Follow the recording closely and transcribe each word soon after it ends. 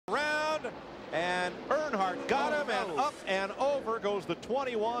And Earnhardt got him, and up and over goes the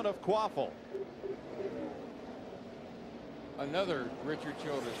 21 of Kvapil. Another Richard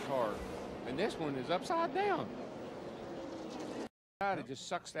Childress car, and this one is upside down. It just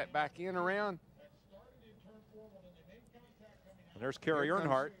sucks that back in around. And there's Kerry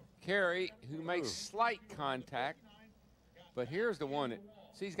Earnhardt. Kerry, who makes slight contact, but here's the one that,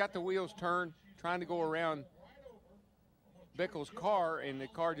 see, he's got the wheels turned, trying to go around Bickle's car, and the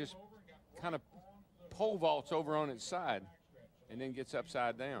car just kind of pole vaults over on its side and then gets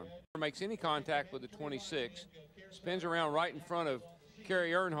upside down. Makes any contact with the 26, spins around right in front of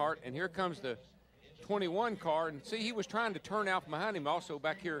Kerry Earnhardt, and here comes the 21 car, and see, he was trying to turn out from behind him. Also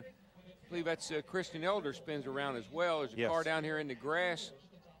back here, I believe that's Christian Elder spins around as well. There's a car down here in the grass.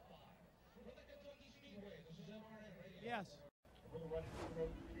 Yes.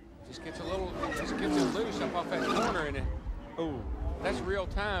 Just gets it loose up off that corner, and that's real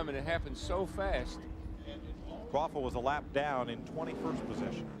time, and it happens so fast. Kvapil was a lap down in 21st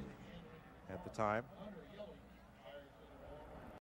position at the time.